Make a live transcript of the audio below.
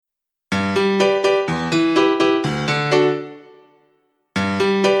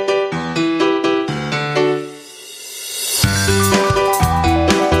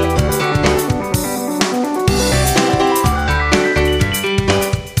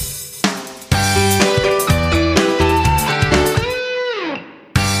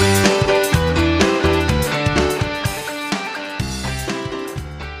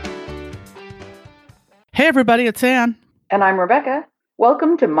everybody, it's Anne. And I'm Rebecca.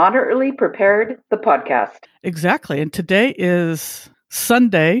 Welcome to Moderately Prepared, the podcast. Exactly. And today is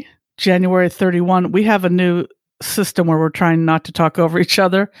Sunday, January 31. We have a new system where we're trying not to talk over each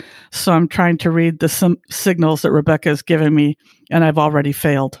other. So I'm trying to read the signals that Rebecca is giving me, and I've already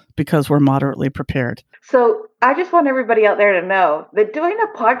failed because we're moderately prepared. So I just want everybody out there to know that doing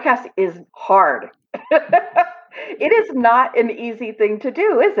a podcast is hard. It is not an easy thing to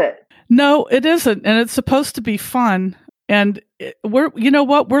do, is it? No, it isn't. And it's supposed to be fun. And we're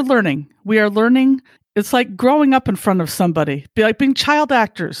learning. We are learning. It's like growing up in front of somebody, like being child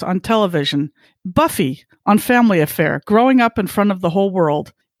actors on television, Buffy on Family Affair, growing up in front of the whole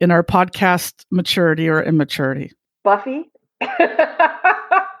world in our podcast maturity or immaturity. Buffy?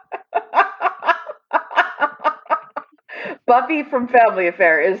 Buffy from Family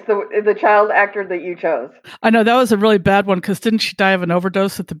Affair is the child actor that you chose. I know that was a really bad one because didn't she die of an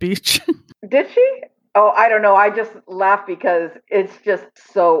overdose at the beach? Did she? Oh, I don't know. I just laugh because it's just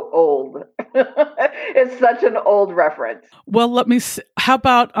so old. It's such an old reference. Well, let me see. How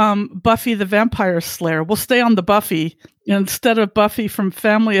about Buffy the Vampire Slayer? We'll stay on the Buffy. Instead of Buffy from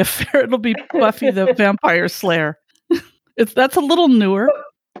Family Affair, it'll be Buffy the Vampire Slayer. That's a little newer.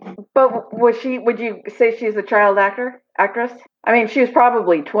 But would you say she's a child actress? I mean, she was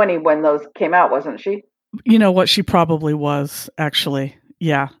probably 20 when those came out, wasn't she? You know what? She probably was, actually.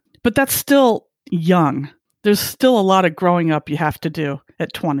 Yeah. But that's still young. There's still a lot of growing up you have to do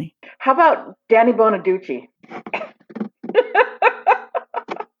at 20. How about Danny Bonaducci?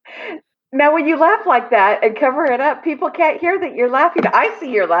 Now, when you laugh like that and cover it up, people can't hear that you're laughing. I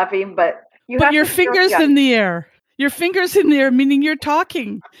see you're laughing, but your fingers in the air. Your fingers in the air, meaning you're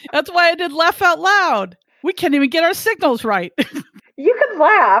talking. That's why I did laugh out loud. We can't even get our signals right. You can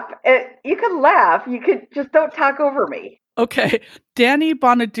laugh. You could just don't talk over me. Okay. Danny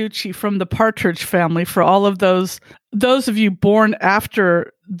Bonaducci from the Partridge Family, for all of those of you born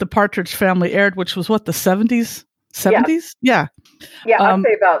after the Partridge Family aired, which was what, the 70s? 70s? Yeah. Yeah, I'd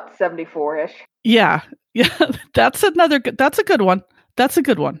say about 74-ish. Yeah. Yeah. That's a good one. That's a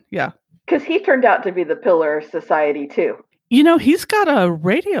good one. Yeah. Because he turned out to be the pillar of society, too. You know, he's got a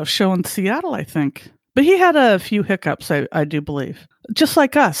radio show in Seattle, I think. But he had a few hiccups, I do believe. Just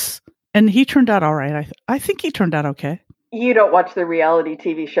like us. And he turned out all right. I think he turned out okay. You don't watch the reality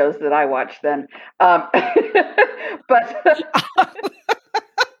TV shows that I watch then. But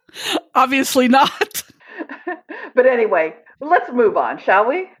obviously not. But anyway, let's move on, shall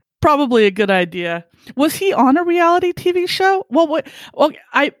we? Probably a good idea. Was he on a reality TV show?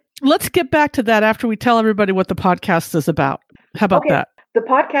 Let's get back to that after we tell everybody what the podcast is about. How about that? The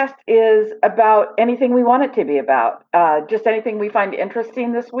podcast is about anything we want it to be about, just anything we find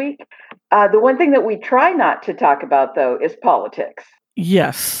interesting this week. The one thing that we try not to talk about, though, is politics.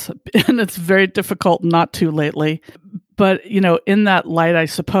 Yes, and it's very difficult not to lately. But, in that light, I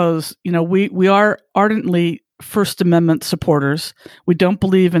suppose, we are ardently First Amendment supporters. We don't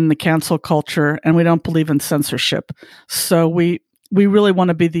believe in the cancel culture, and we don't believe in censorship. So we really want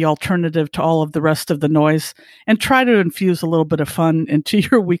to be the alternative to all of the rest of the noise and try to infuse a little bit of fun into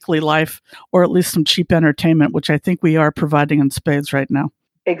your weekly life, or at least some cheap entertainment, which I think we are providing in spades right now.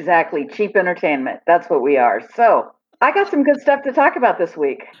 Exactly. Cheap entertainment. That's what we are. So I got some good stuff to talk about this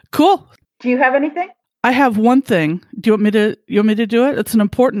week. Cool. Do you have anything? I have one thing. Do you want me to do it? It's an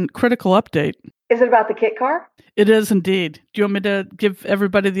important, critical update. Is it about the kit car? It is indeed. Do you want me to give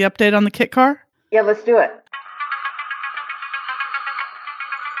everybody the update on the kit car? Yeah, let's do it.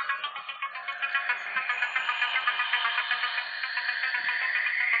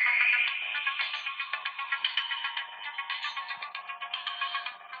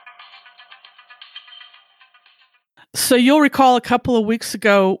 So you'll recall a couple of weeks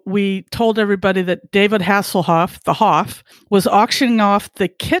ago, we told everybody that David Hasselhoff, the Hoff, was auctioning off the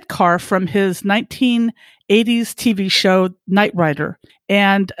kit car from his 1980s TV show, Knight Rider.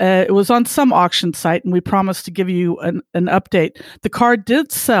 And it was on some auction site, and we promised to give you an update. The car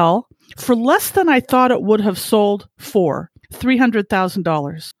did sell for less than I thought it would have sold for,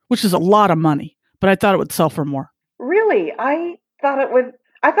 $300,000, which is a lot of money, but I thought it would sell for more. Really? I thought it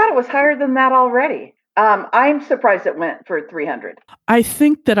was higher than that already. I'm surprised it went for 300. I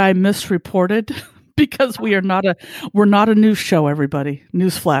think that I misreported because we're not a news show, everybody.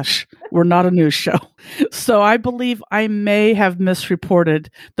 Newsflash. We're not a news show. So I believe I may have misreported.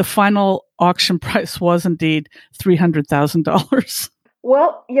 The final auction price was indeed $300,000.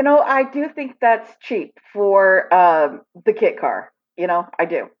 Well, I do think that's cheap for the kit car. I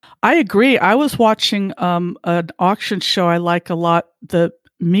do. I agree. I was watching an auction show I like a lot, the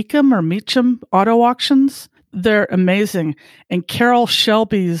Meacham Auto Auctions. They're amazing. And Carroll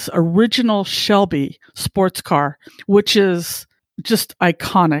Shelby's original Shelby sports car, which is just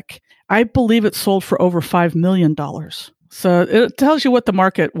iconic. I believe it sold for over $5 million. So it tells you what the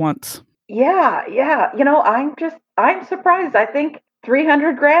market wants. Yeah. I'm surprised. I think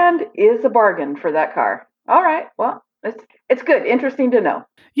 300 grand is a bargain for that car. All right. Well, it's good. Interesting to know.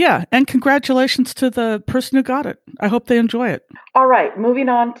 Yeah. And congratulations to the person who got it. I hope they enjoy it. All right. Moving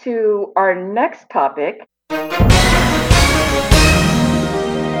on to our next topic.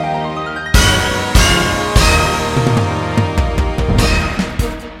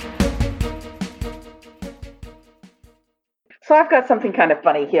 So I've got something kind of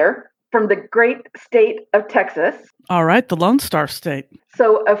funny here from the great state of Texas. All right, the Lone Star State.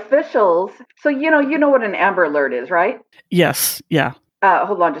 So officials, you know what an Amber Alert is, right? Yes, yeah.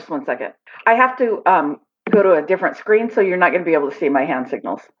 Hold on just one second. I have to go to a different screen, so you're not going to be able to see my hand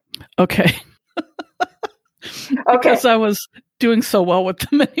signals. Okay. Because I was doing so well with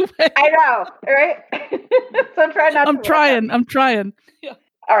them anyway. I know, right? So I'm trying not to. I'm trying. Yeah.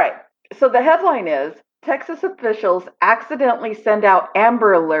 All right. So the headline is, Texas officials accidentally send out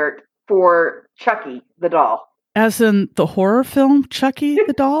Amber Alert for Chucky the doll. As in the horror film Chucky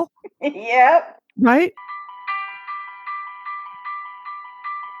the doll? Yep. Right?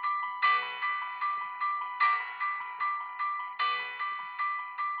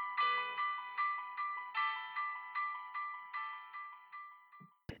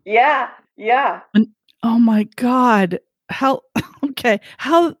 Yeah. And, oh my God. How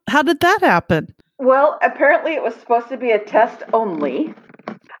did that happen? Well, apparently it was supposed to be a test only.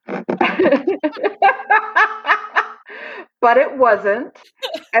 But it wasn't.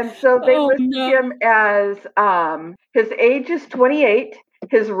 And so they listed him as his age is 28,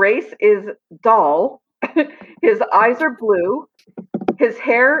 his race is doll, his eyes are blue, his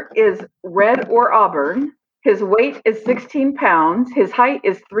hair is red or auburn, his weight is 16 pounds, his height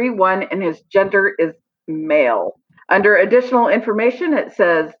is 3'1", and his gender is male. Under additional information, it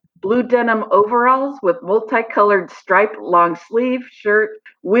says blue denim overalls with multicolored striped long sleeve shirt,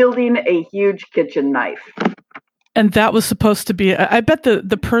 wielding a huge kitchen knife. And that was supposed to be, I bet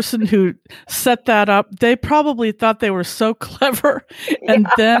the person who set that up, they probably thought they were so clever. And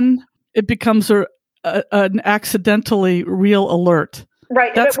then it becomes an accidentally real alert.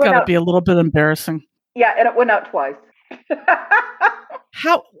 Right. That's got to be a little bit embarrassing. Yeah, and it went out twice.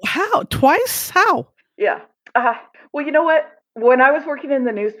 How? Twice? How? Yeah. Well, you know what? When I was working in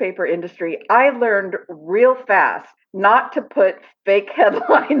the newspaper industry, I learned real fast not to put fake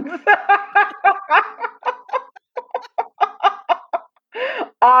headlines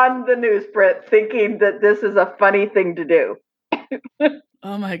on the newsprint, thinking that this is a funny thing to do.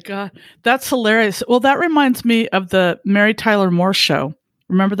 Oh my God. That's hilarious. Well, that reminds me of the Mary Tyler Moore show.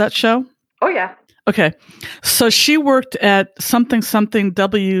 Remember that show? Oh, yeah. Okay. So she worked at something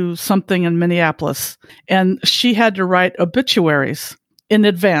W something in Minneapolis, and she had to write obituaries in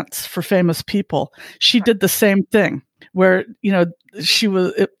advance for famous people. She did the same thing where, she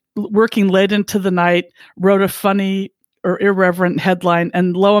was working late into the night, wrote a funny or irreverent headline,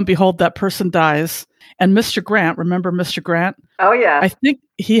 and lo and behold, that person dies. And Mr. Grant, remember Mr. Grant? Oh, yeah. I think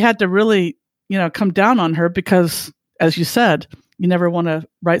he had to really, come down on her because, as you said, you never want to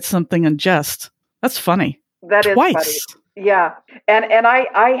write something in jest. That's funny. That is Twice. funny. Yeah. And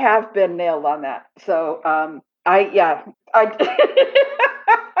I have been nailed on that. So, I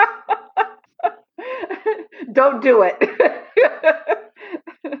don't do it.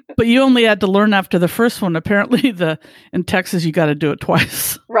 But you only had to learn after the first one. Apparently in Texas, you got to do it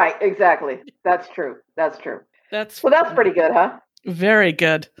twice. Right. Exactly. That's true. That's pretty good, huh? Very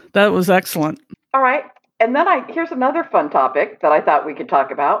good. That was excellent. All right. And then here's another fun topic that I thought we could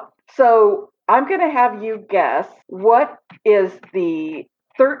talk about. So I'm going to have you guess what is the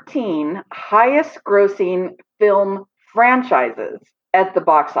 13 highest grossing film franchises at the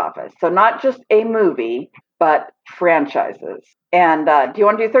box office. So not just a movie, but franchises. And do you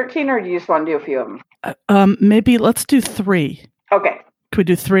want to do 13 or do you just want to do a few of them? Maybe let's do 3. Okay. Can we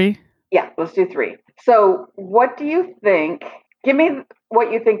do 3? Yeah, let's do 3. So what do you think? Give me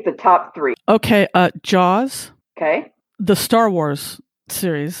what you think the top 3. Okay. Jaws. Okay. The Star Wars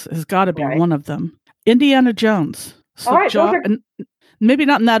series has got to be one of them. Indiana Jones. So all right. and maybe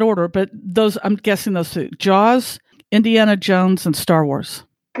not in that order, but I'm guessing those 2. Jaws, Indiana Jones, and Star Wars.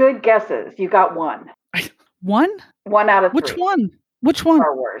 Good guesses. You got 1. 1? 1 out of 3. Which one?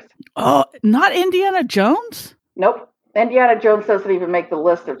 Star Wars. Oh, not Indiana Jones? Nope. Indiana Jones doesn't even make the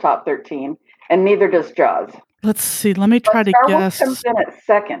list of top 13, and neither does Jaws. Let's see. Let me try to guess. Star Wars comes in at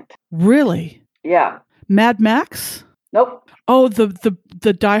 2nd. Really? Yeah. Mad Max? Nope. Oh,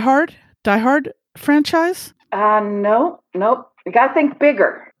 the Die Hard franchise? Nope. You got to think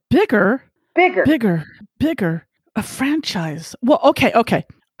bigger. Bigger? Bigger. Bigger. A franchise. Well, okay.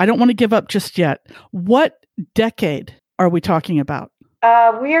 I don't want to give up just yet. What decade are we talking about?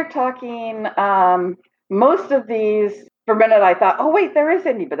 We are talking, most of these, for a minute I thought, oh, wait, there is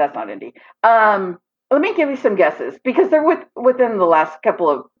Indy, but that's not Indy. Let me give you some guesses because they're within the last couple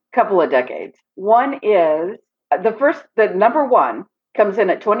of decades. One is the number one comes in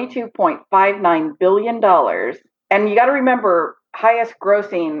at $22.59 billion. And you got to remember, highest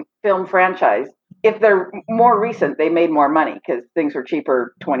grossing film franchise. If they're more recent, they made more money because things were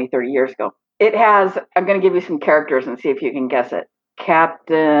cheaper 20, 30 years ago. It has, I'm going to give you some characters and see if you can guess it.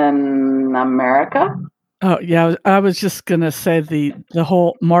 Captain America? Oh, yeah. I was just going to say the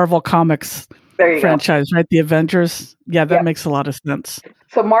whole Marvel Comics franchise, right? The Avengers. Yeah, that makes a lot of sense.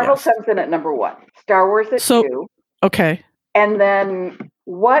 So Marvel comes in at number one. Star Wars at two. Okay. And then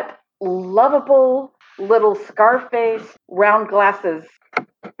what lovable little Scarface round glasses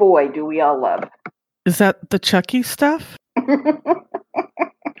boy do we all love? Is that the Chucky stuff?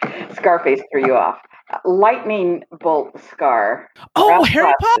 Scarface threw you off. Lightning bolt Scar. Oh,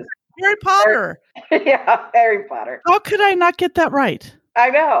 Harry Potter. Harry Potter. Yeah, Harry Potter. How could I not get that right? I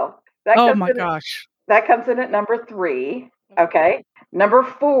know. Oh my gosh. That comes in at number 3. Okay. Number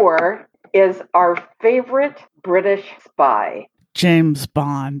 4 is our favorite British spy. James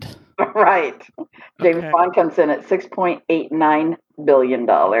Bond. Right. James Bond comes in at $6.89 billion.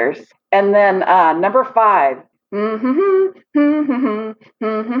 And then number 5.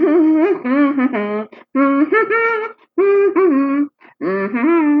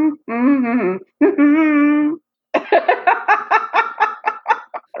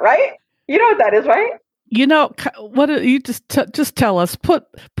 Right? You know what that is, right? You know what? You just tell us. Put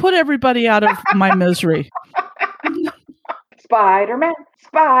everybody out of my misery. Spider-Man.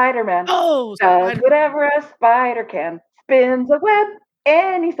 Oh, does whatever a spider can. Spins a web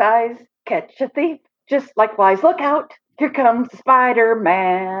any size. Catch a thief just like flies. Look out! Here comes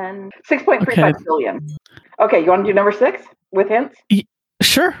Spider-Man. 6.35 billion. Okay, you want to do number 6 with hints?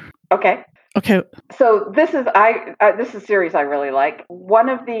 Sure. Okay. So this is a series I really like. One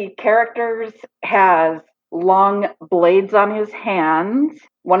of the characters has long blades on his hands.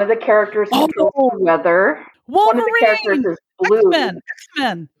 One of the characters controls the weather. Wolverine. One of the characters is blue.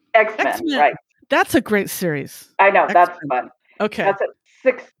 X-Men. Right. That's a great series. I know. That's fun. Okay. That's at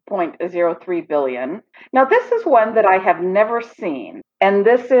 6.03 billion. Now this is one that I have never seen, and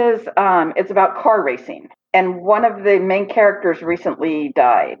this is it's about car racing. And one of the main characters recently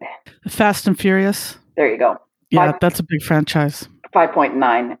died. Fast and Furious. There you go. Yeah, that's a big franchise.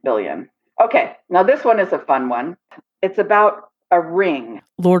 5.9 billion. Okay, now this one is a fun one. It's about a ring.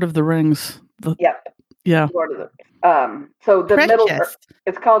 Lord of the Rings. Yep. Yeah. Lord of the. So the middle.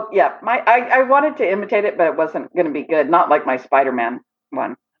 It's called. Yeah. I wanted to imitate it, but it wasn't going to be good. Not like my Spider-Man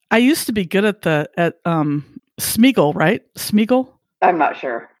one. I used to be good at Smeagol, right? Smeagol. I'm not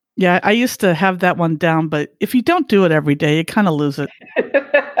sure. Yeah, I used to have that one down, but if you don't do it every day, you kind of lose it.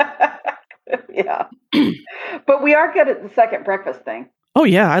 Yeah. But we are good at the second breakfast thing. Oh,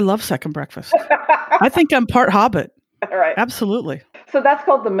 yeah. I love second breakfast. I think I'm part Hobbit. All right. Absolutely. So that's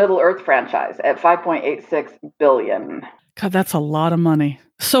called the Middle Earth franchise at 5.86 billion. God, that's a lot of money.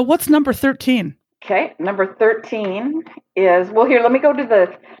 So what's number 13? Okay. Number 13 is, well, here, let me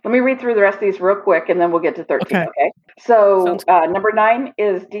read through the rest of these real quick and then we'll get to 13. Okay. So number 9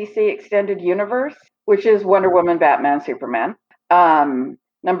 is DC Extended Universe, which is Wonder Woman, Batman, Superman.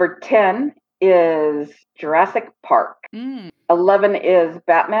 Number 10 is Jurassic Park. 11 is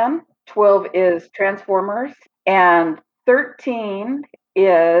Batman. 12 is Transformers. And 13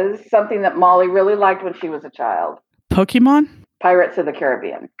 is something that Molly really liked when she was a child. Pokemon? Pirates of the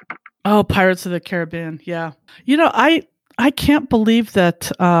Caribbean. Oh, Pirates of the Caribbean. Yeah. You know, I can't believe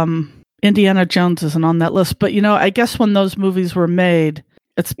that Indiana Jones isn't on that list. But, you know, I guess when those movies were made,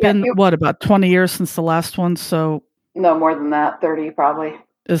 it's been, about 20 years since the last one? So no, more than that, 30 probably.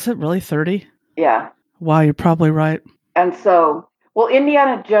 Is it really 30? Yeah. Wow, you're probably right. And so, well,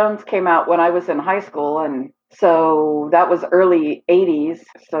 Indiana Jones came out when I was in high school, and so that was early 80s.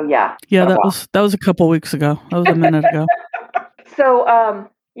 So yeah. Yeah, that was a couple weeks ago. That was a minute ago. So,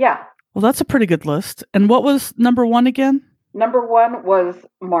 yeah. Well, that's a pretty good list. And what was number 1 again? Number 1 was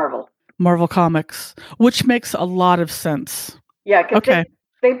Marvel. Marvel Comics, which makes a lot of sense. Yeah, because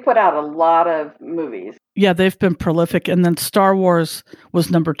they put out a lot of movies. Yeah, they've been prolific. And then Star Wars was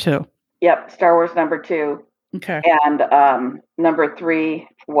number 2. Yep, Star Wars number 2. Okay. And number 3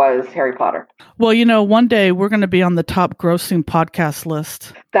 was Harry Potter. Well, you know, one day we're going to be on the top grossing podcast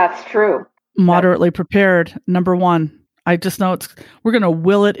list. That's true. Moderately Prepared, number 1. I just know we're going to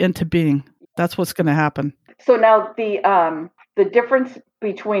will it into being. That's what's going to happen. So now the difference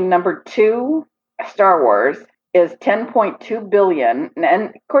between number 2, Star Wars, is $10.2 billion, and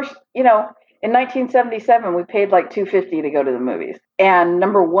of course, in 1977 we paid like $250 to go to the movies. And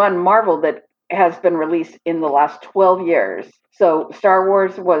number 1, Marvel, that has been released in the last 12 years. So Star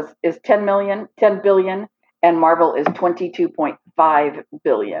Wars is $10 billion, and Marvel is $22.5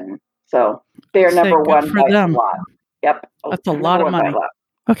 billion. So they're number 1 by a lot. Yep, that's a lot of money.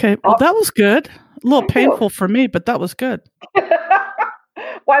 Okay, well, that was good. A little painful for me, but that was good.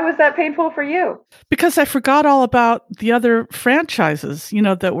 Why was that painful for you? Because I forgot all about the other franchises,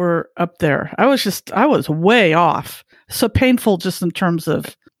 that were up there. I was way off. So painful just in terms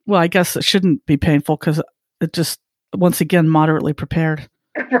of, well, I guess it shouldn't be painful because it just, once again, moderately prepared.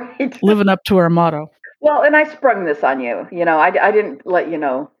 Right. Living up to our motto. Well, and I sprung this on you. I didn't let you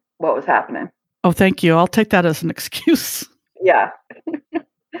know what was happening. Oh, thank you. I'll take that as an excuse. Yeah.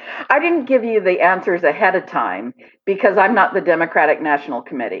 I didn't give you the answers ahead of time because I'm not the Democratic National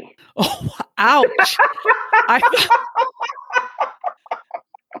Committee. Oh, ouch.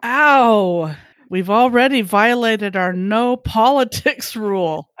 Ow. We've already violated our no politics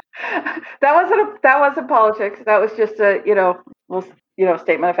rule. That wasn't politics. That was just a,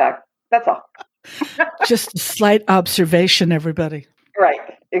 statement of fact. That's all. Just a slight observation, everybody. Right.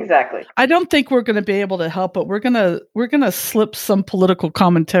 Exactly. I don't think we're going to be able to help it. We're gonna slip some political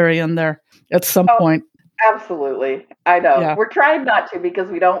commentary in there at some point. Absolutely. I know. Yeah. We're trying not to because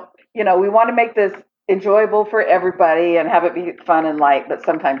we don't, we want to make this enjoyable for everybody and have it be fun and light, but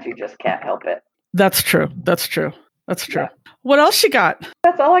sometimes you just can't help it. That's true. Yeah. What else you got?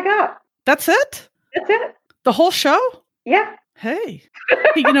 That's all I got. That's it? That's it. The whole show? Yeah. Hey,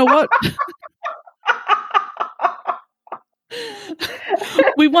 you know what?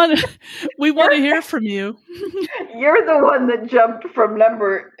 We want to hear from you. You're the one that jumped from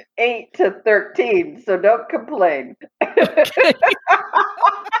number 8 to 13, so don't complain. Okay.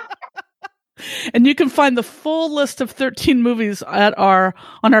 And you can find the full list of 13 movies on our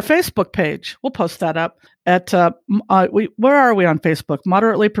Facebook page. We'll post that up at where are we on Facebook?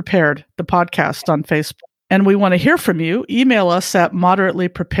 Moderately Prepared, the podcast on Facebook. And we want to hear from you. Email us at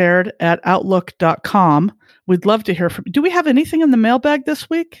moderatelyprepared@outlook.com. We'd love to hear from you. Do we have anything in the mailbag this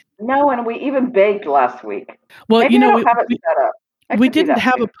week? No, and we even begged last week. Well, Maybe I don't have it set up. We didn't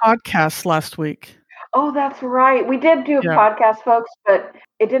have a podcast last week. Oh, that's right. We did do a podcast, folks, but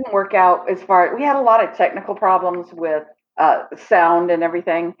it didn't work out as far. We had a lot of technical problems with sound and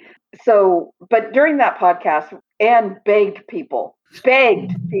everything. So, but during that podcast, Anne begged people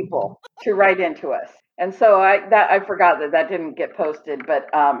to write into us. And so I forgot that didn't get posted, but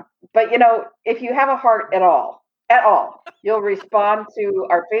if you have a heart at all, you'll respond to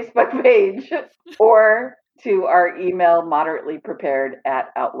our Facebook page or to our email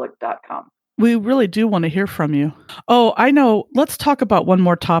moderatelyprepared@outlook.com. We really do want to hear from you. Oh, I know. Let's talk about one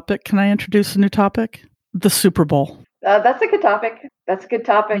more topic. Can I introduce a new topic? The Super Bowl. That's a good topic.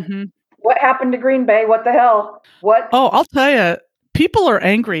 Mm-hmm. What happened to Green Bay? What the hell? What? Oh, I'll tell you. People are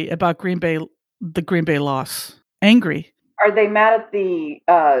angry about the Green Bay loss. Angry. Are they mad at the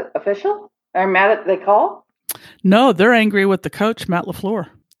official? Are mad at the call? No, they're angry with the coach, Matt LaFleur.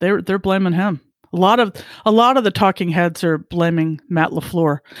 They're blaming him. A lot of the talking heads are blaming Matt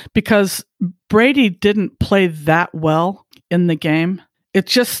LaFleur because Brady didn't play that well in the game.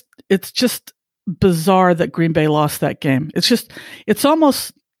 It's just bizarre that Green Bay lost that game. It's just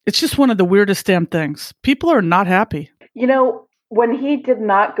one of the weirdest damn things. People are not happy. When he did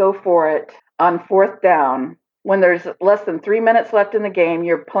not go for it on 4th down, when there's less than 3 minutes left in the game,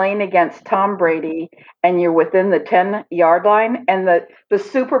 you're playing against Tom Brady and you're within the 10-yard line and the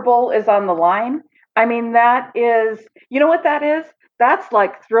Super Bowl is on the line. I mean, that is, you know what that is? That's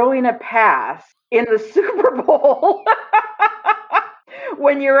like throwing a pass in the Super Bowl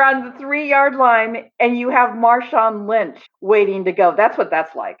when you're on the 3-yard line and you have Marshawn Lynch waiting to go. That's what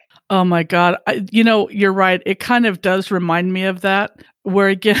that's like. Oh my God. You're right. It kind of does remind me of that. Where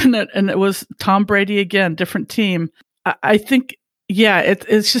again, and it was Tom Brady again, different team. I think,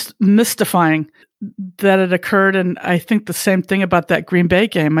 it's just mystifying that it occurred. And I think the same thing about that Green Bay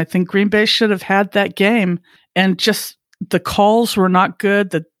game. I think Green Bay should have had that game and just the calls were not good.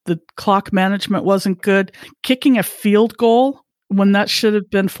 The clock management wasn't good. Kicking a field goal when that should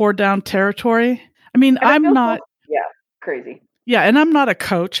have been 4-down territory. I mean, I'm not. Yeah, crazy. Yeah, and I'm not a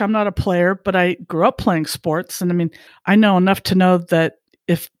coach. I'm not a player, but I grew up playing sports. And I mean, I know enough to know that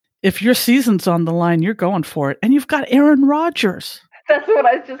if your season's on the line, you're going for it. And you've got Aaron Rodgers. That's what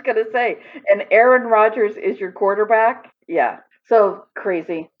I was just going to say. And Aaron Rodgers is your quarterback? Yeah. So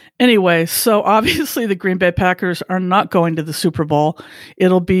crazy. Anyway, so obviously the Green Bay Packers are not going to the Super Bowl.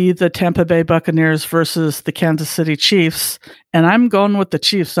 It'll be the Tampa Bay Buccaneers versus the Kansas City Chiefs, and I'm going with the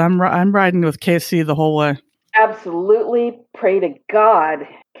Chiefs. I'm riding with KC the whole way. Absolutely. Pray to God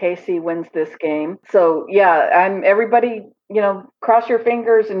KC wins this game. So yeah, everybody, cross your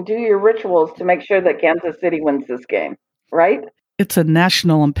fingers and do your rituals to make sure that Kansas City wins this game, right? It's a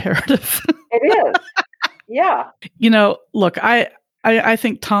national imperative. It is. Yeah. Look, I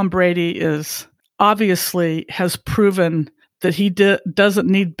think Tom Brady has proven that he doesn't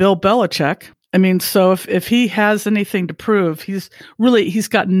need Bill Belichick. I mean, so if he has anything to prove, he's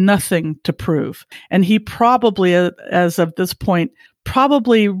got nothing to prove. And he probably, as of this point,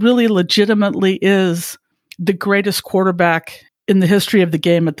 probably really legitimately is the greatest quarterback in the history of the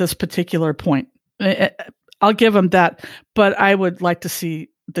game at this particular point. I'll give him that, but I would like to see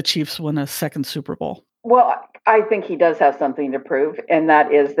the Chiefs win a second Super Bowl. Well, I think he does have something to prove, and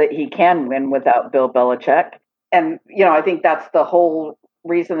that is that he can win without Bill Belichick. And, I think that's the whole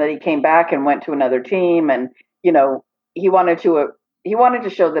reason that he came back and went to another team. And, he wanted to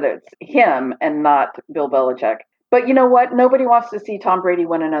show that it's him and not Bill Belichick. But you know what? Nobody wants to see Tom Brady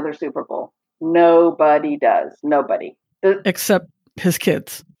win another Super Bowl. Nobody does. Nobody. Except his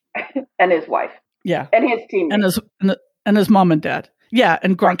kids. And his wife. Yeah. And his teammates. And his mom and dad. Yeah.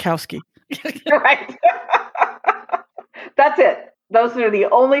 And Gronkowski. Right. That's it. Those are the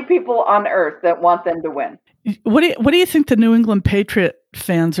only people on earth that want them to win. What do you think the New England Patriot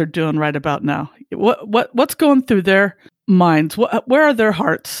fans are doing right about now? What's going through their minds? Where are their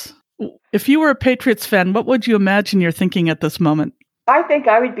hearts? If you were a Patriots fan, what would you imagine you're thinking at this moment? I think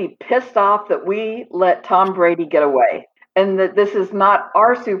I would be pissed off that we let Tom Brady get away and that this is not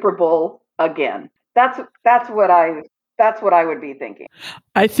our Super Bowl again. That's what I would be thinking.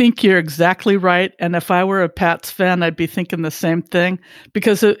 I think you're exactly right. And if I were a Pats fan, I'd be thinking the same thing,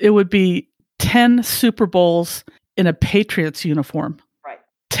 because it would be 10 Super Bowls in a Patriots uniform. Right.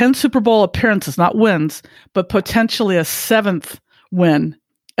 10 Super Bowl appearances, not wins, but potentially a 7th win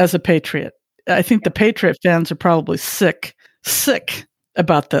as a Patriot. I think the Patriot fans are probably sick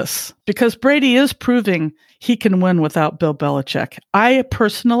about this, because Brady is proving he can win without Bill Belichick. I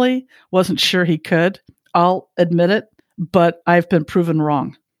personally wasn't sure he could. I'll admit it, but I've been proven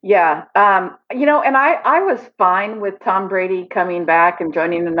wrong. Yeah. And I was fine with Tom Brady coming back and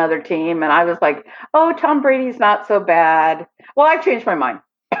joining another team. And I was like, oh, Tom Brady's not so bad. Well, I've changed my mind.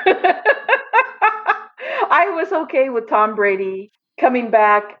 I was okay with Tom Brady coming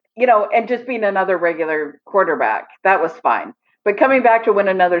back, and just being another regular quarterback. That was fine. But coming back to win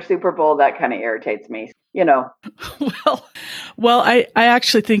another Super Bowl, that kind of irritates me, Well, I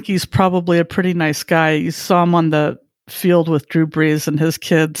actually think he's probably a pretty nice guy. You saw him on the field with Drew Brees and his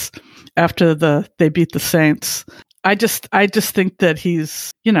kids after they beat the Saints. I just think that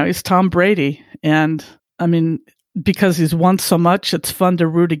he's Tom Brady, and I mean, because he's won so much, it's fun to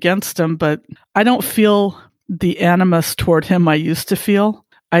root against him, but I don't feel the animus toward him I used to feel.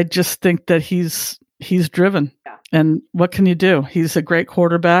 I just think that he's driven. Yeah. And what can you do? He's a great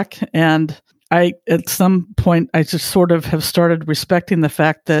quarterback, and at some point I just sort of have started respecting the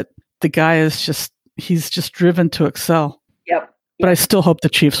fact that the guy he's just driven to excel. Yep. But I still hope the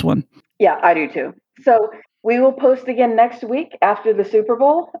Chiefs win. Yeah, I do too. So we will post again next week after the Super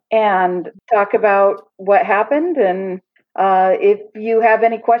Bowl and talk about what happened. And if you have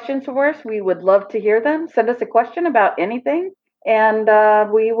any questions for us, we would love to hear them. Send us a question about anything, and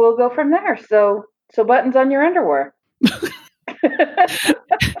we will go from there. So buttons on your underwear.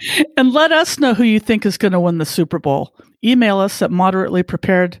 And let us know who you think is going to win the Super Bowl. Email us at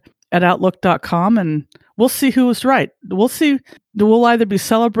moderatelyprepared@outlook.com, and we'll see who was right. We'll either be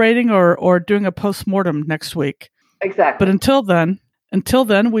celebrating or doing a postmortem next week. Exactly. But until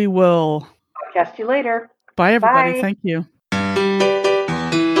then, we will catch you later. Bye, everybody. Bye. Thank you.